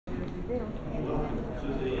Welcome to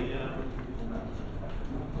the,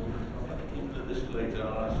 even at this late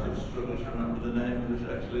hour, I still struggle to remember the name of it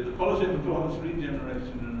actually. The Policy and Performance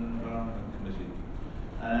Regeneration and Environment Committee.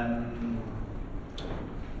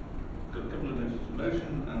 Got a couple of notices of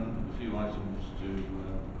motion and a few items to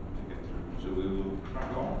get through. So we will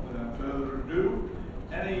crack on without further ado.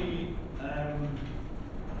 Any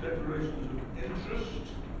declarations of interest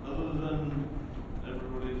other than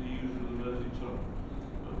everybody to use the Mersey tunnel?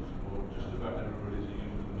 Or just about everybody to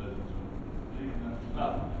use the Mersey tunnel?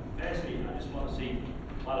 Well, firstly, I just want to see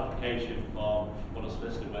clarification from what a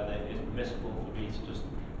solicitor whether it is permissible for me to just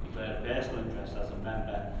declare a personal interest as a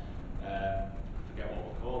member. I forget what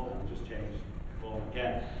we're called now, just changed form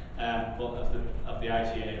again. But of the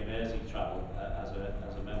ITA and Mersey travel as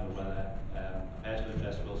a member, whether a personal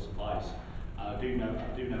interest will suffice. And I do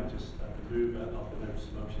notice that the mover of the notice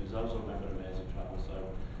of motion is also a member of Mersey travel, so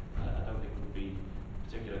I don't think it would be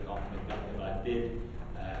particular conflict if I did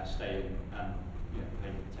stay in and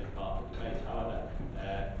take part in the debate. However,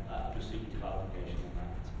 I'm just seeking clarification on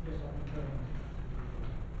that. Yes, I confirm.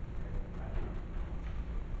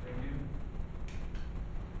 Thank you.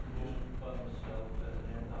 Just put myself that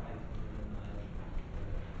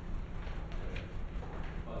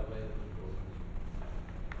by the way of the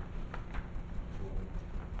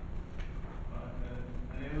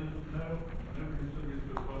Any others? No? Nobody subject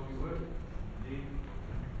to a party word? Indeed.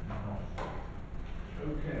 No.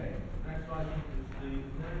 Okay. Next item is the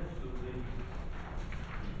minutes of the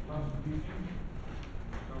last meeting.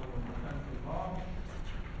 So on the 10th of March.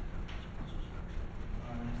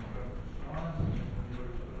 And about to sign.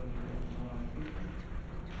 Everybody's got anything to sign quickly.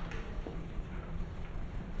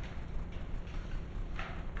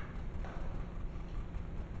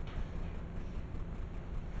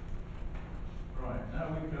 Right, now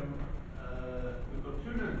we can, we've got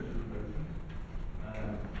two notices of motion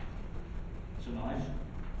tonight.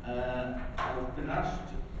 I've been asked,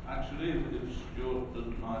 actually, if Stuart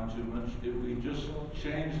doesn't mind too much, if we just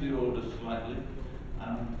change the order slightly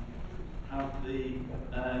and have the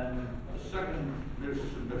second notice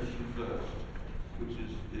of motion first, which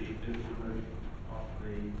is the notice of motion of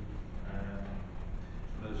the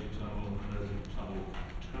Mersey Tunnel and Mersey Tunnel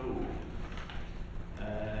toll. I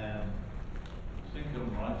think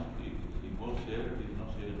I'm right, he was here, he's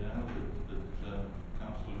not here now, that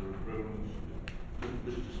Councillor Rowlands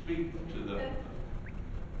wish to speak to them.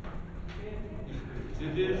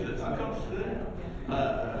 It is, I can't see. I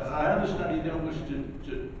understand you don't wish to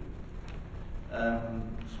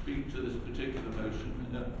speak to this particular motion.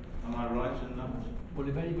 Am I right in that? Well,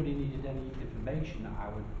 if anybody needed any information, I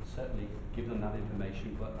would certainly give them that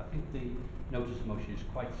information, but I think the notice of motion is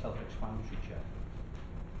quite self-explanatory, Chair.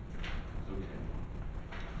 Okay.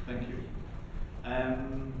 Thank you.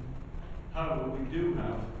 However, we do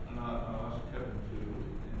have, and I'll ask Kevin to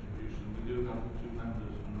introduce them, we do have two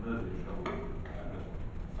members from Mersey travel.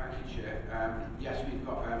 Thank you, Chair. Yes, we've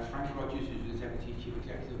got Frank Rogers, who's the Deputy Chief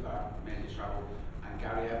Executive at Mersey Travel, and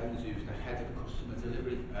Gary Evans, who's the Head of Customer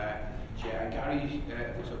Delivery. Chair, and Gary,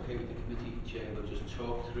 if it's okay with the committee, Chair, will just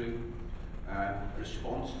talk through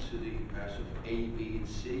response to the sort of A, B and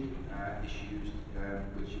C issues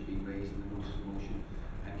which have been raised in the notice of motion,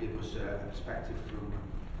 and give us a perspective from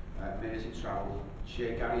Mersey Travel.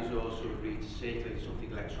 Chair, Gary's also agreed to circulate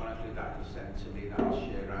something electronically that he'll send to me that I'll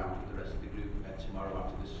share around with the rest of the group tomorrow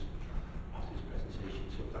after this presentation.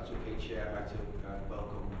 So if that's okay, Chair, I'd like to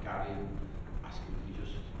welcome Gary and ask him to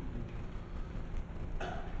just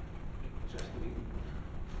address the meeting.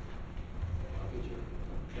 Okay, Chair.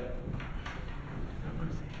 Yep.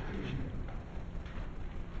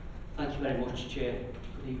 Thank you very much, Chair.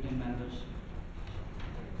 Good evening, members.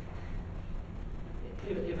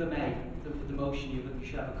 If I may, the motion, you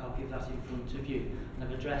should have a copy of that in front of you, and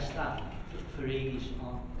I've addressed that for ease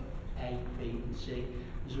on A, B and C.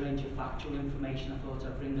 There's a range of factual information I thought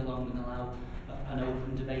I'd bring along and allow an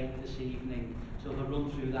open debate this evening. So if I run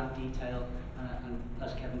through that detail, and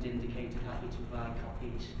as Kevin's indicated, happy to provide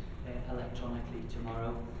copies electronically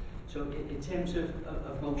tomorrow. So in terms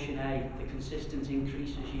of motion A, the consistent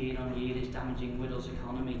increases year on year is damaging Wirral's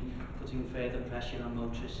economy, putting further pressure on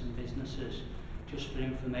motorists and businesses. Just for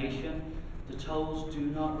information, the tolls do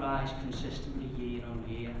not rise consistently year on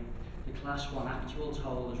year. The Class 1 actual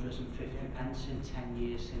toll has risen 50 pence in 10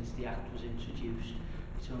 years since the Act was introduced.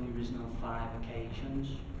 It's only risen on 5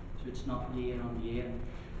 occasions, so it's not year on year.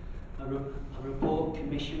 A report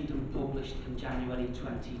commissioned and published in January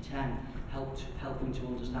 2010 helping to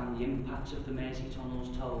understand the impacts of the Mersey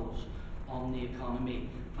Tunnel's tolls on the economy,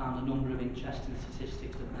 found a number of interesting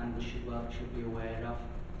statistics that members should be aware of.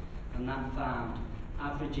 And that found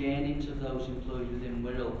Average earnings of those employed within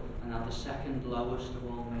Wirral are now the second lowest of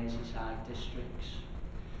all Merseyside districts.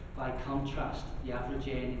 By contrast, the average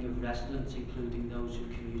earning of residents, including those who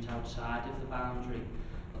commute outside of the boundary,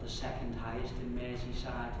 are the second highest in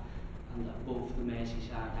Merseyside and above the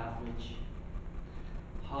Merseyside average.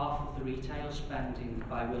 Half of the retail spending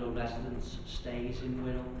by Wirral residents stays in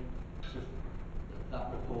Wirral, so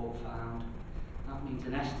that report found. That means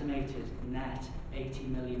an estimated net £80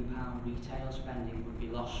 million retail spending would be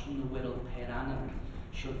lost from the Wirral per annum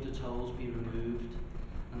should the tolls be removed,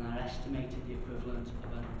 and are estimated the equivalent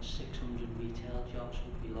of 600 retail jobs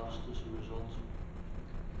would be lost as a result.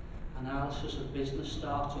 Analysis of business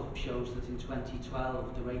startup shows that in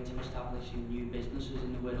 2012 the rate of establishing new businesses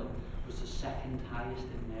in the Wirral was the second highest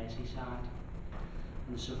in Merseyside.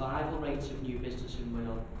 And the survival rates of new business in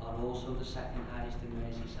Wirral are also the second highest in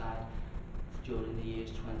Merseyside during the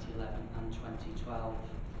years 2011 and 2012.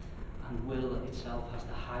 And Wirral itself has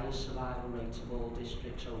the highest survival rates of all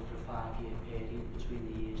districts over a 5-year period between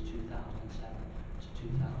the years 2007 to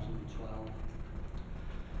 2012.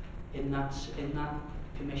 In that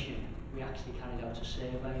commission, we actually carried out a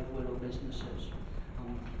survey of Wirral businesses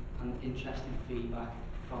and interesting feedback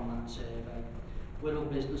from that survey.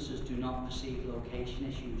 Wirral businesses do not perceive location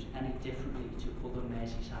issues any differently to other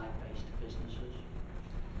Merseyside-based businesses.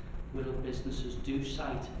 Wirral businesses do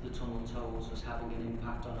cite the tunnel tolls as having an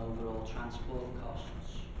impact on overall transport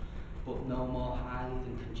costs, but no more highly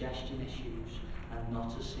than congestion issues and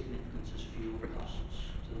not as significant as fuel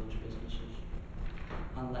costs to those businesses.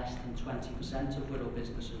 And less than 20% of Wirral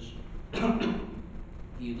businesses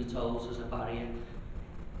view the tolls as a barrier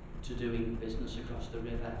to doing business across the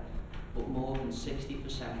river, but more than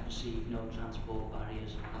 60% perceive no transport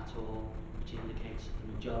barriers at all, which indicates that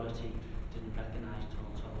the majority didn't recognise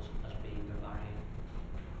tunnel tolls as being a barrier.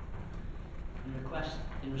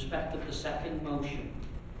 In respect of the second motion,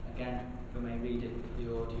 again, if I may read it for the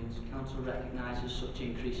audience, Council recognises such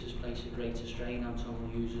increases place a greater strain on tunnel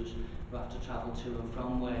users who have to travel to and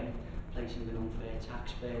from work, placing an unfair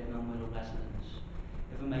tax burden on Wirral residents.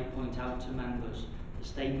 If I may point out to members, the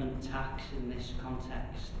statement tax in this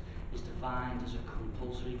context is defined as a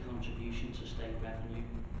compulsory contribution to state revenue,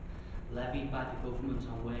 levied by the government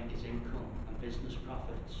on workers' income and business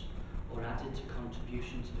profits, or added to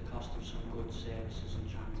contribution to the cost of some goods, services and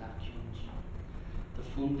transactions. The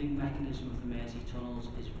funding mechanism of the Mersey tunnels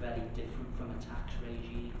is very different from a tax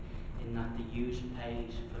regime in that the user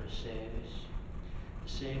pays for a service. The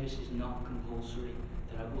service is not compulsory.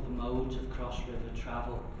 There are other modes of cross-river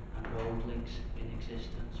travel and road links in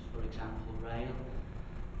existence, for example rail,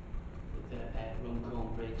 the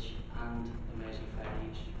Runcorn Bridge and the Mersey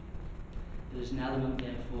ferries. There is an element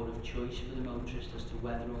therefore of choice for the motorist as to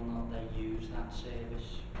whether or not they use that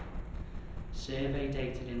service. Survey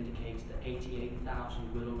data indicates that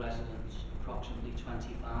 88,000 Wirral residents, approximately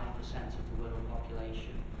 25% of the Wirral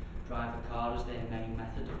population, drive a car as their main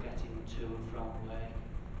method of getting to and from work.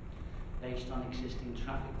 Based on existing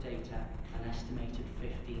traffic data, an estimated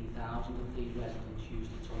 15,000 of these residents use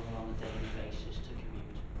the tunnel on a daily basis to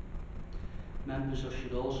commute. Members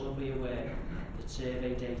should also be aware that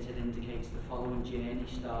survey data indicates the following journey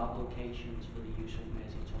start locations for the use of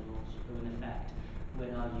Mersey tunnels, who in effect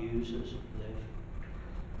where our users live.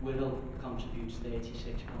 Wirral contributes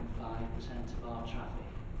 36.5% of our traffic,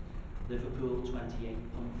 Liverpool 28.4%,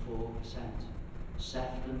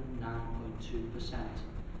 Sefton 9.2%,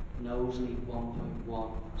 Knowsley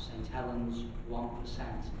 1.1%, St Helens 1%,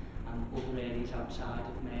 and other areas outside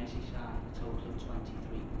of Merseyside a total of 23.8%.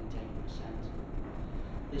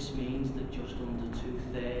 This means that just under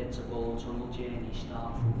 2/3 of all tunnel journeys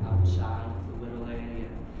start from outside of the Wirral area,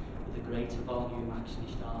 with a greater volume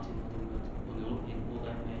actually starting in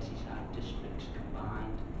other Merseyside districts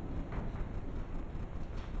combined.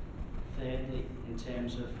 Thirdly, in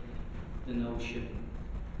terms of the notion,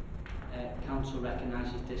 Council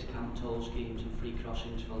recognises discount toll schemes and free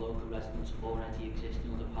crossings for local residents have already exist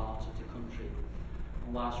in other parts of the country.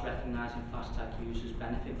 And whilst recognising fast-tag users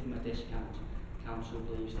benefit from a discount, Council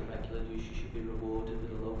believes that regular users should be rewarded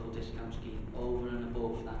with a local discount scheme over and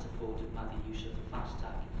above that afforded by the use of the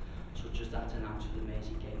fast-tag, such as that announced for the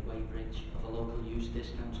Mersey Gateway Bridge of a local use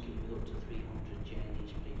discount scheme with up to 300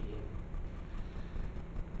 journeys per year.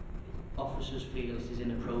 Officers feel it is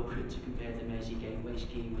inappropriate to compare the Mersey Gateway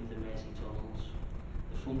scheme with the Mersey tunnels.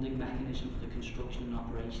 The funding mechanism for the construction and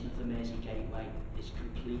operation of the Mersey Gateway is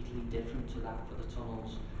completely different to that for the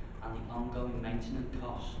tunnels, and the ongoing maintenance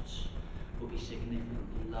costs will be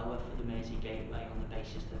significantly lower for the Mersey Gateway on the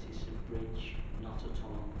basis that it's a bridge, not a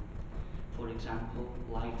tunnel. For example,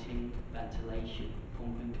 lighting, ventilation,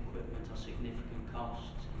 pumping equipment are significant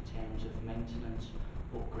costs in terms of maintenance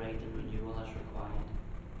upgrade and renewal as required.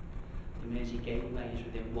 The Mersey Gateway is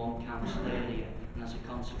within one council area, and as a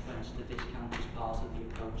consequence the discount is part of the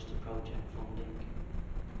approach to project funding.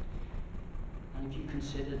 And if you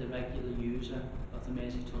consider the regular user of the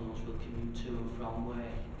Mersey tunnels will commute to and from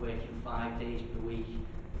work, working 5 days per week,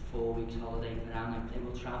 4 weeks holiday per annum, they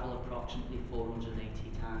will travel approximately 480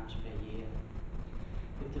 times per year.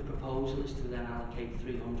 If the proposal is to then allocate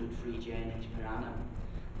 300 free journeys per annum,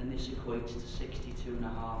 then this equates to 62.5%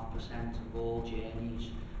 of all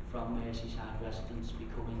journeys from Merseyside residents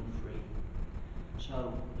becoming free.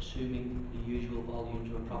 So, assuming the usual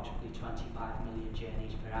volumes of approximately 25 million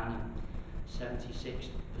journeys per annum,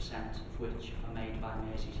 76% of which are made by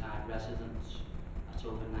Merseyside residents, at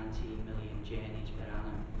over 19 million journeys per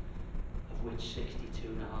annum, of which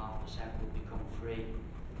 62.5% will become free.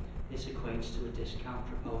 This equates to a discount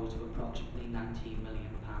proposed of approximately £19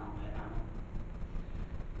 million per annum.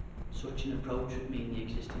 Such an approach would mean the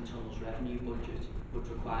existing tunnel's revenue budget would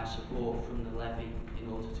require support from the levy in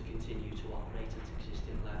order to continue to operate at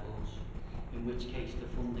existing levels, in which case the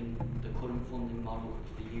current funding model,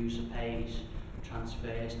 the user pays,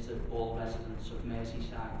 transfers to all residents of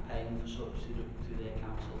Merseyside paying for such through their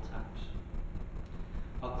council tax.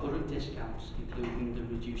 Our current discounts, including the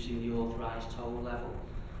reducing the authorised toll level,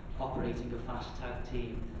 operating a fast tag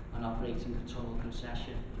team and operating a tunnel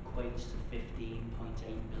concession, equates to £15.8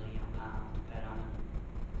 million per annum.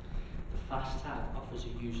 The fast tag offers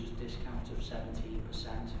a user's discount of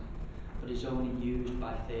 17%, but is only used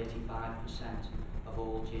by 35% of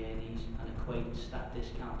all journeys, and that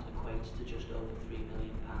discount equates to just over £3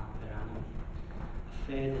 million per annum. A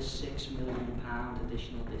further £6 million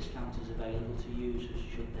additional discount is available to users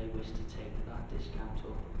should they wish to take that discount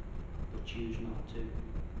up, but choose not to.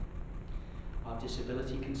 Our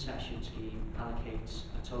disability concession scheme allocates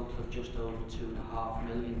a total of just over 2.5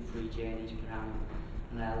 million free journeys per annum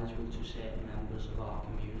and are eligible to certain members of our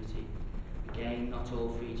community. Again, not all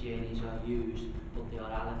free journeys are used, but they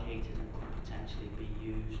are allocated and could potentially be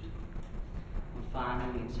used. And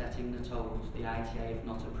finally, in setting the tolls, the ITA have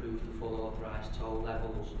not approved the full authorised toll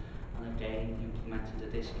levels and again implemented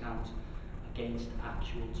a discount against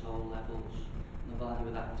actual toll levels. And the value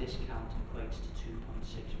of that discount equates to £2.6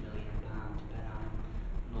 million per annum,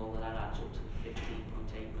 and all that adds up to the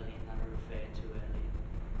 £15.8 million that I referred to earlier.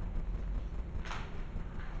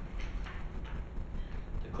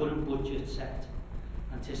 The current budget set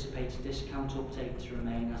anticipates discount uptake to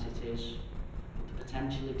remain as it is, but the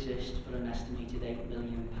potential exists for an estimated £8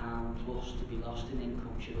 million plus to be lost in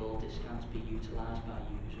income should all discounts be utilised by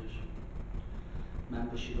users.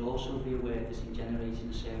 Members should also be aware that in generating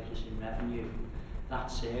a surplus in revenue, that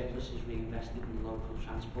surplus is reinvested in the local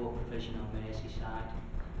transport provision on Merseyside,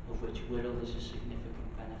 of which Wirral is a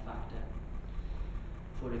significant benefactor.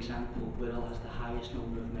 For example, Wirral has the highest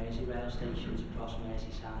number of Merseyrail stations across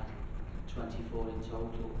Merseyside, 24 in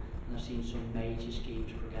total, and I've seen some major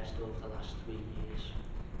schemes progressed over the last 3 years.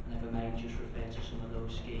 And if I may just refer to some of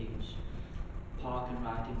those schemes: park and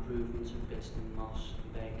ride improvements at Bitston Moss,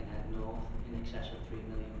 Birkenhead North, in excess of £3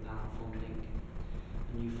 million funding.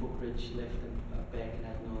 A new footbridge lift at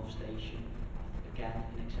Birkenhead North Station, again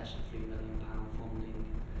in excess of £3 million funding.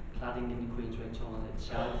 Cladding in the Queensway Tunnel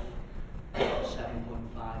itself, £7.5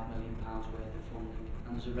 million worth of funding.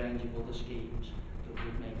 And there's a range of other schemes that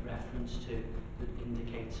we make reference to that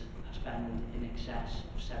indicate a spend in excess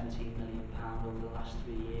of £17 million over the last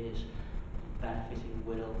 3 years, benefiting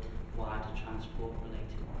Wirral wider transport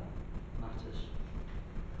related matters.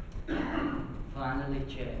 Finally,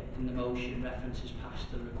 Chair, in the motion references passed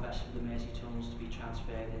the request for the Mersey tunnels to be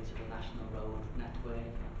transferred into the National Road network.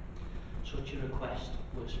 Such a request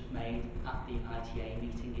was made at the ITA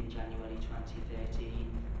meeting in January 2013,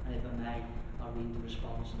 and if I may, I'll read the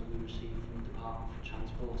response that we received from the Department for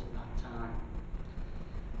Transport at that time.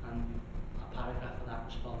 And a paragraph of that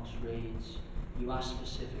response reads: "You asked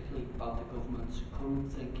specifically about the government's current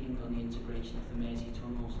thinking on the integration of the Mersey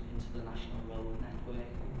tunnels into the National Road network.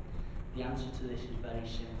 The answer to this is very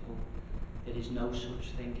simple. There is no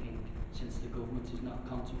such thinking, since the government is not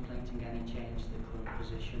contemplating any change to the current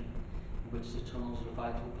position, in which the tunnels are a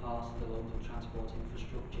vital part of the local transport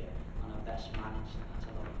infrastructure and are best managed at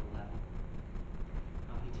a local level."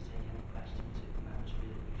 Happy to take any questions if members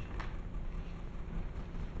feel it useful.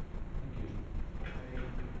 Thank you.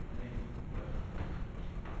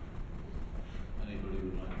 Anybody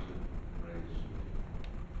would like to raise?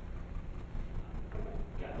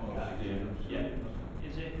 Yeah.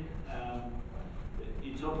 Is it?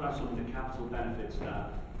 You talk about some of the capital benefits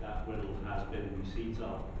that Wirral has been in receipt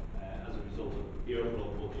of as a result of the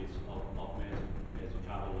overall budget of Mersey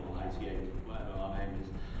Travel or ITA, whatever our name is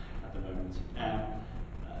at the moment.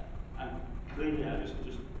 And clearly,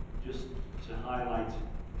 just to highlight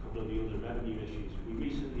a couple of the other revenue issues, we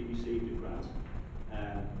recently received a grant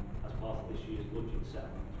as part of this year's budget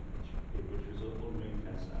settlement, which was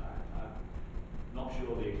unring-fenced. I'm not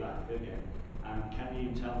sure the exact figure. And can you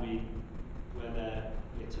tell me whether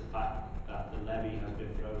it's a fact that the levy has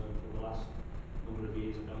been frozen for the last number of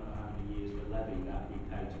years? I don't know how many years the levy that we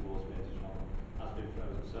pay towards Mersey travel has been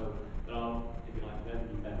frozen. So there are, if you like,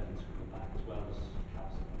 revenue benefits coming back as well as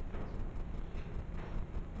council benefits.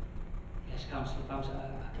 Yes, Councillor Fowles,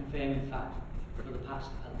 I confirm in fact for the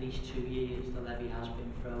past at least 2 years the levy has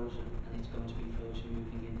been frozen and it's going to be frozen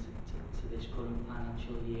moving into to this current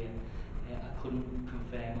financial year. I couldn't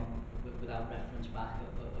confirm without reference back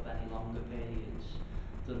of any longer periods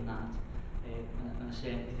than that. And I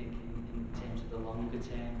certainly think in terms of the longer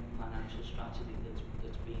term financial strategy that's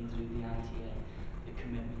been through the ITA, the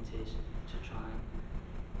commitment is to try and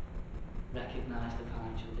recognise the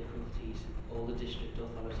financial difficulties all the district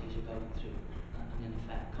authorities are going through and in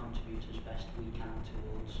effect contribute as best we can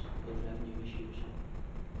towards those revenue issues.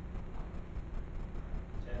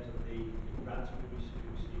 In terms of the grants we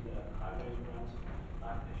received, the highways grants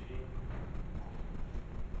back this year.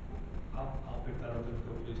 I'll pick that up in a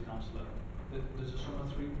couple of days, Councillor. There's a sum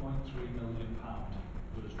of £3.3 million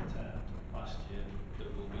was returned last year.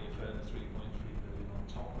 There will be a further 3.3 million on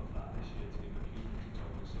top of that this year to give a cumulative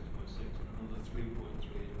total of 6.6, and another 3.3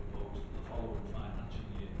 proposed for the following financial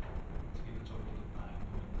year to give a total of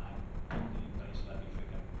 9.9 on the base levy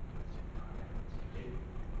figure.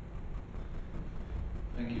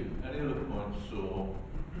 Thank you. Any other points or?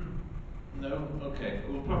 No? Okay.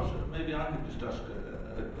 Well, perhaps maybe I could just ask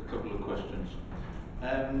a couple of questions.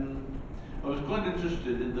 I was quite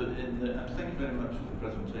interested in the, and thank you very much for the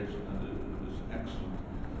presentation, and it was excellent.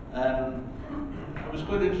 I was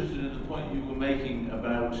quite interested in the point you were making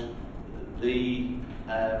about the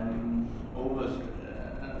almost,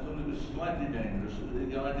 I thought it was slightly dangerous,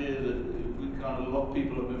 the idea that we kind of lock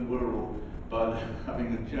people up in Wirral by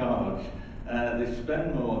having a charge. They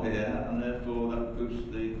spend more here, and therefore that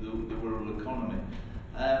boosts the Wirral economy.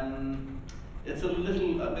 It's a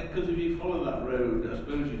little, I mean, because if you follow that road, I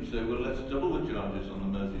suppose you'd say, well, let's double the charges on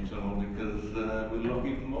the Mersey tunnel because we'll lock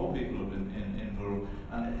even more people up in Wirral.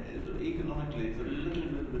 And economically, it's a little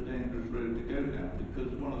bit of a dangerous road to go down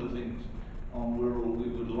because one of the things on Wirral we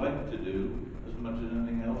would like to do, as much as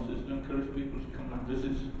anything else, is to encourage people to come and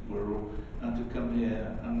visit Wirral and to come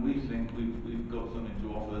here. And we think we've got something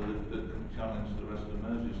to offer that can challenge the rest of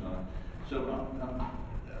Merseyside. So I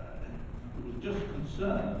was just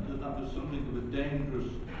concerned that was something of a dangerous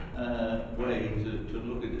way to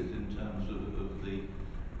look at it in terms of the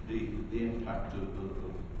impact of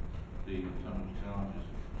the tunnel charges.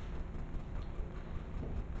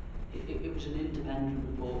 It was an independent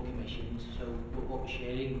report commissioned, so what we're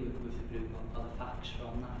sharing with the group are the facts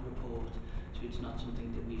from that report. So it's not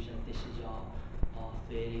something that we've said this is our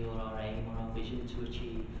theory or our aim or our vision to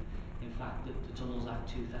achieve. In fact, the Tunnels Act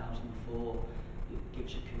 2004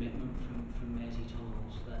 gives a commitment from Mersey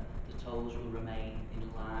Tunnels that the tolls will remain in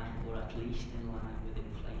line, or at least in line with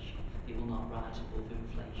inflation. They will not rise above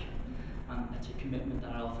inflation. And it's a commitment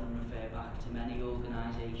that I often refer back to many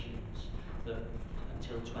organisations that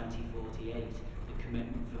until 2048, the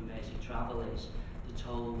commitment from Mersey Travel is the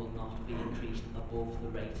toll will not be increased above the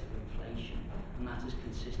rate of inflation. And that has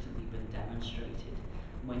consistently been demonstrated.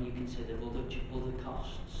 When you consider other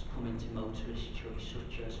costs coming to motorist choice,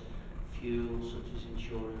 such as fuel, such as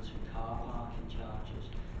insurance and car parking charges,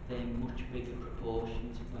 they're much bigger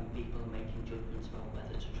proportions when people are making judgments about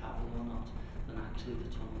whether to travel or not than actually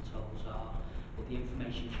the tunnel tolls are. But the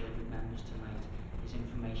information shared with members tonight is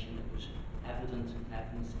information that was evident and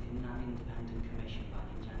evidence in that independent commission back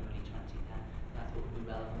in January 2010 that I thought would be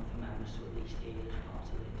relevant for members to at least hear as part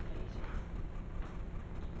of the debate.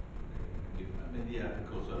 I mean, yeah, of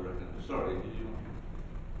course, I reckon. Sorry, did you want?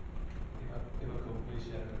 If I could please,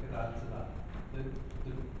 yeah, I could add to that.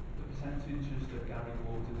 The percentages that Gary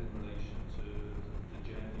quoted in relation to the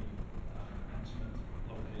journey commencement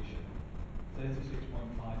location,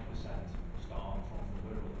 36.5% start from the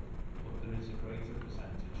Wirral, but there is a greater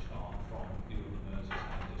percentage start from the other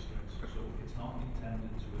Merseyside districts. So it's not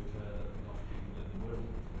intended to infer that we lock people in the Wirral.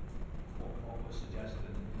 What we're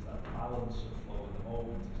suggesting is that the balance of flow at the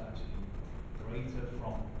moment is actually greater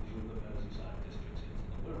from the other Merseyside districts into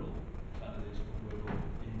the Wirral than it is from Wirral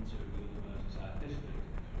into the other Merseyside district,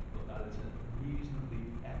 but that it's a reasonably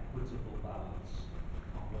equitable balance,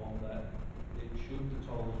 and one that should the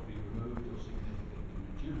tolls be removed or significantly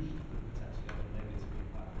reduced, the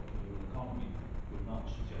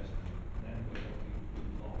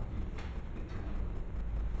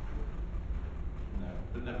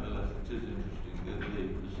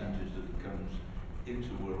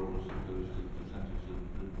into rural as opposed to the percentage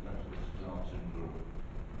that actually starts in rural.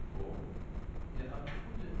 Or, yeah, I just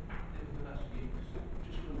wondered if I could ask you,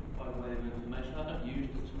 just by way of information, I don't use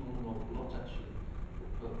the tunnel an awful lot actually,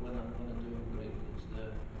 but when I do, it's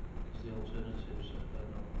the alternatives are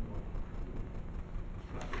not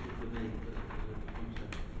practical for me as a commuter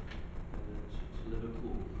to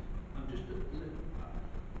Liverpool. I'm just a little,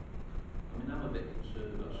 I mean, I'm a bit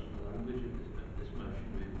concerned about some of the language of this motion,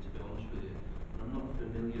 really, to be honest with you. And I'm not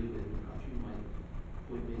familiar with, perhaps you might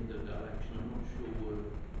point me in the direction, I'm not sure what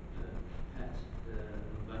pet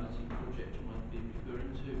vanity project you might be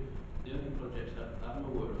referring to. The only projects that I'm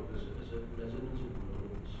aware of as a resident of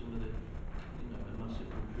rural are some of the, the massive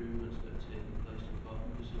improvements that are taking place to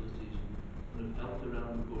parking facilities and have helped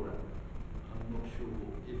around the borough. I'm not sure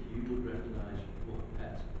if you would recognise what a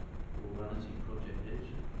pet or vanity project is.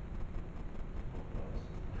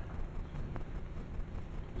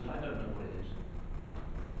 Because I don't know what it is.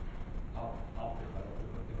 I'll pick that up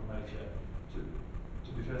if I may, Chair. To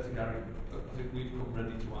be fair to Gary, I think we've come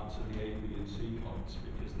ready to answer the A, B and C points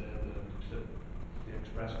because they're the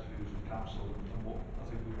expressed views of council and what I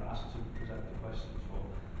think we were asked to present the questions for.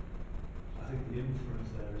 I think the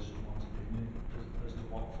inference there is someone's opinion as to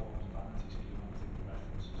what forms of vanity scheme I think the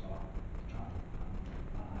references are. And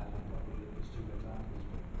highlight probably there's two examples,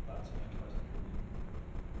 but that's an expressed opinion.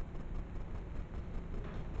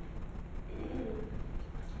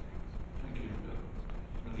 Thank you.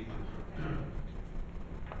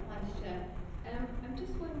 Thanks, Chair. I'm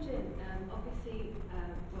just wondering, obviously,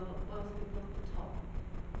 whilst we've got the top,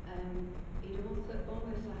 it also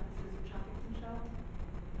almost acts as a traffic control.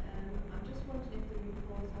 I'm just wondering if the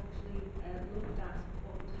report actually looked at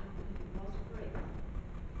what would happen if it was free,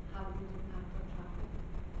 how it would impact on traffic.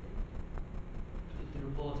 The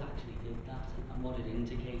report actually did that, and what it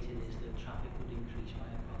indicated is that traffic would increase by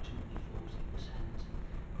approximately 40%,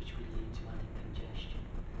 which would lead to added congestion.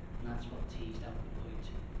 And that's what teased out the point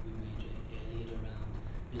we made earlier around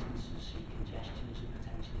businesses see congestion as a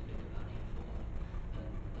potentially bigger barrier for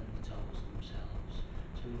them than the tolls themselves.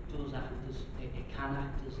 So it does act as, it can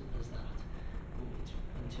act as that, but it's,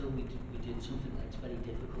 until we did something like, it's very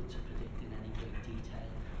difficult to predict in any great detail.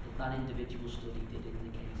 But that individual study did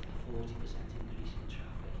indicate a 40% increase in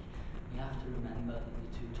traffic. We have to remember that the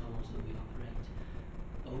two tunnels that we operate,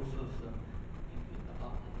 both of them,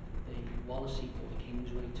 about the Wallasey or the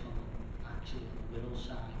Kingsway tunnel, actually on the Wirral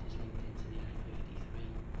side is linked into the A53.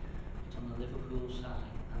 But on the Liverpool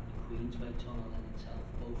side and the Queensway tunnel in itself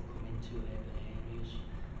both come into urban areas.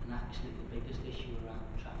 And actually the biggest issue around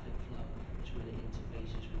traffic flow is where it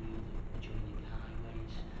interfaces with the other adjoining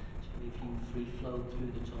highways. So if you free flow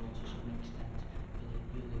through the tunnel to some extent,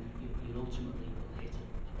 you'll ultimately will hit a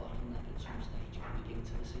bottleneck at some stage coming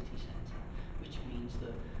into the city centre, which means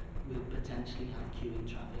that we'll potentially have queuing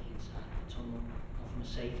traffic inside the tunnel. And from a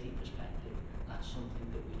safety perspective, that's something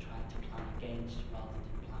that we try to plan against rather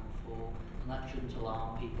than plan for. And that shouldn't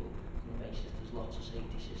alarm people on the basis there's lots of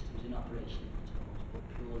safety systems in operation in the tunnels, but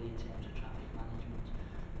purely in terms of traffic management,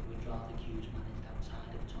 we would rather queues managed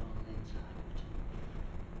outside of the tunnel than inside of the tunnel.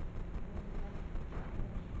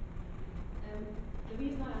 The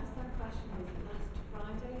reason I asked that question was last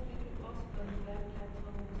Friday, I think it was, when the Birkenhead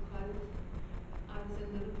tunnel was closed. I was in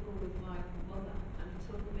Liverpool with my mother and it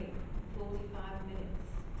took me 45 minutes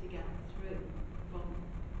to get through from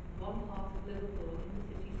one part of Liverpool in the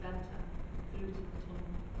city centre through to the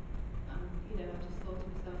tunnel. And, I just thought to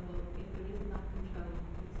myself, well, if there isn't that control,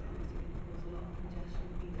 it's obviously going to cause a lot of congestion,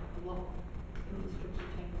 need a lot of infrastructure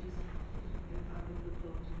changes, I would have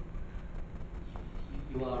thought.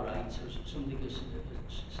 You are right, so something as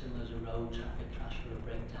similar as a road traffic crash or a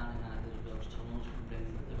breakdown in either of those tunnels can bring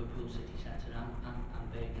Liverpool city centre and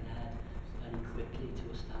Birkenhead very quickly to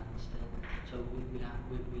a standstill. So we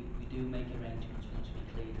do make arrangements for them to be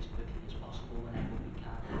cleared as quickly as possible whenever we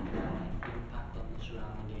can, the impact on the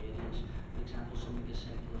surrounding areas. For example, something as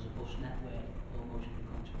simple as a bus network almost can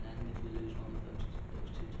come to an end if we lose one of those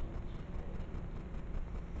two tunnels.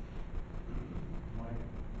 Mike?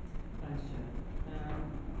 Thanks, Chair.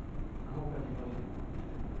 I hope everybody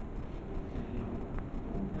can hear me.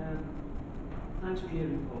 Thanks for your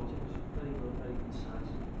report. It was very good, very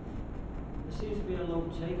concise. There seems to be a low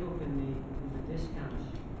take-up in the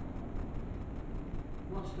discounts.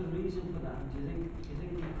 What's the reason for that? Do you think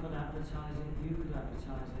we could advertise it? You could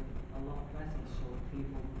advertise it a lot better so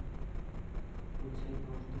people would take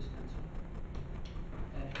those discounts up?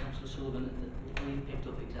 Councillor Sullivan, we picked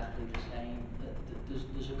up exactly the same.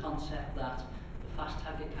 There's a concept that the fast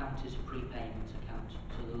tag account is a prepayment account,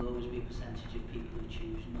 so there'll always be a percentage of people who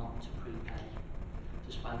choose not to prepay,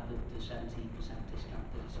 despite the 17% discount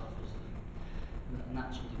that it offers them. And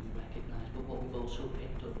also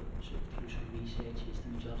picked up sort of through some research is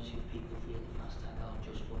the majority of people feel the FastTag are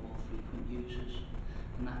just for more frequent users,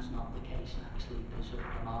 and that's not the case. Actually, there's a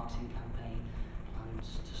marketing campaign planned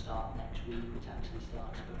to start next week, which actually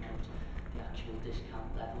starts to promote the actual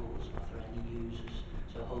discount levels for any users.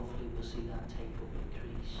 So hopefully we'll see that take up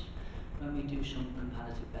increase. When we do some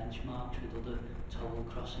comparative benchmarks with other toll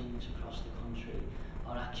crossings across the country,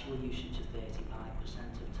 our actual usage of 35%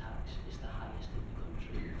 of tags is the highest in the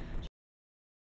country.